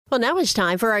Well, now it's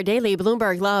time for our daily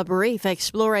Bloomberg Law Brief,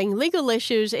 exploring legal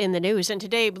issues in the news. And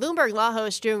today, Bloomberg Law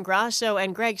host Grasso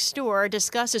and Greg Stohr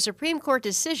discuss a Supreme Court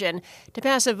decision to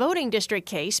pass a voting district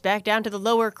case back down to the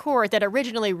lower court that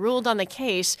originally ruled on the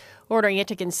case, ordering it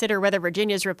to consider whether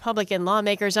Virginia's Republican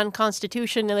lawmakers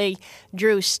unconstitutionally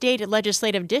drew state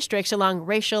legislative districts along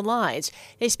racial lines.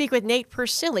 They speak with Nate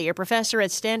Persily, a professor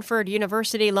at Stanford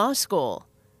University Law School.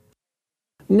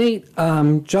 Nate,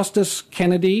 Justice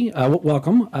Kennedy,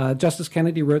 welcome. Justice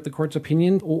Kennedy wrote the court's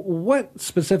opinion. What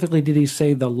specifically did he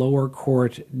say the lower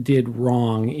court did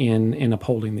wrong in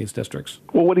upholding these districts?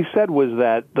 Well, what he said was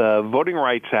that the Voting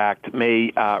Rights Act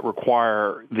may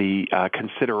require the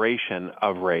consideration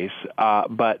of race,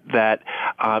 but that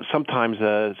sometimes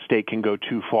a state can go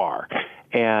too far.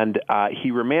 And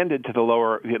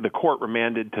the court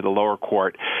remanded to the lower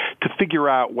court to figure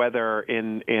out whether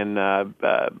in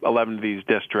 11 of these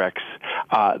districts,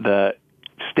 the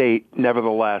state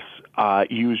nevertheless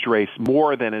used race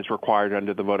more than is required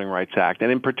under the Voting Rights Act.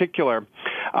 And in particular,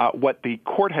 what the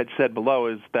court had said below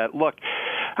is that, look,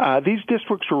 these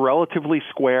districts were relatively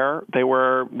square. They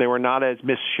were not as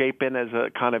misshapen as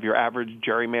a kind of your average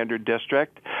gerrymandered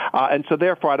district. And so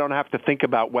therefore, I don't have to think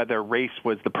about whether race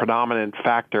was the predominant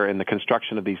factor in the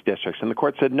construction of these districts. And the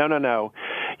court said, no.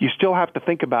 You still have to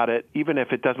think about it, even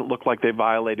if it doesn't look like they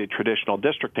violated traditional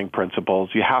districting principles.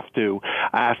 You have to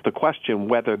ask the question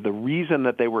whether the reason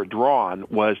that they were drawn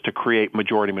was to create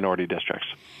majority-minority districts.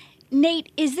 Nate,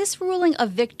 is this ruling a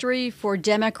victory for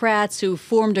Democrats who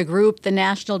formed a group, the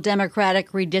National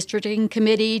Democratic Redistricting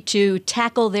Committee, to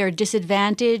tackle their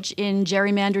disadvantage in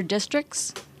gerrymandered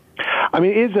districts? I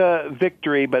mean, it is a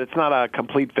victory, but it's not a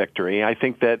complete victory. I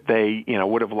think that they,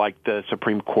 would have liked the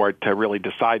Supreme Court to really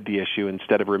decide the issue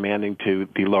instead of remanding to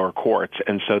the lower courts.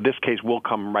 And so this case will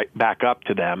come right back up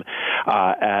to them,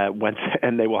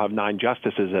 and they will have 9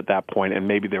 justices at that point, and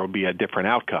maybe there will be a different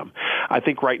outcome. I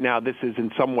think right now this is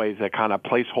in some ways a kind of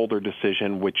placeholder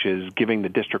decision, which is giving the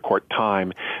district court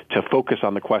time to focus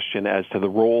on the question as to the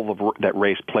role that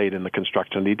race played in the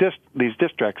construction of these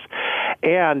districts.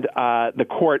 And the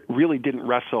court really didn't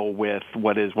wrestle with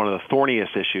what is one of the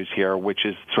thorniest issues here, which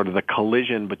is sort of the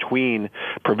collision between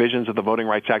provisions of the Voting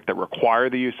Rights Act that require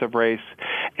the use of race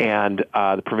and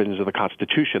the provisions of the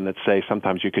Constitution that say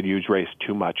sometimes you could use race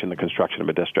too much in the construction of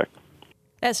a district.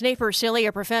 That's Nate Persily,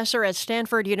 a professor at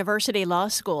Stanford University Law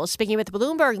School, speaking with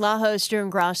Bloomberg Law host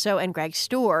Grasso and Greg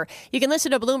Stohr. You can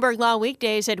listen to Bloomberg Law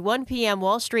weekdays at 1 p.m.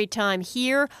 Wall Street time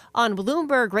here on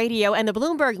Bloomberg Radio, and the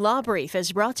Bloomberg Law Brief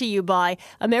is brought to you by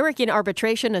American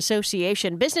Arbitration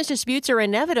Association. Business disputes are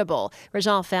inevitable.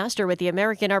 Resolve faster with the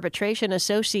American Arbitration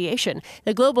Association,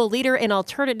 the global leader in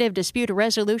alternative dispute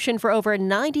resolution for over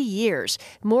 90 years.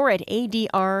 More at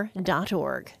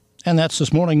adr.org. And that's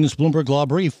this morning's Bloomberg Law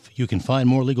Brief. You can find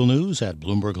more legal news at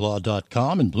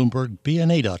BloombergLaw.com and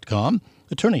BloombergBNA.com.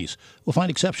 Attorneys will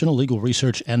find exceptional legal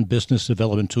research and business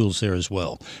development tools there as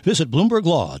well. Visit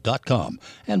BloombergLaw.com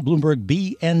and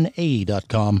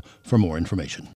BloombergBNA.com for more information.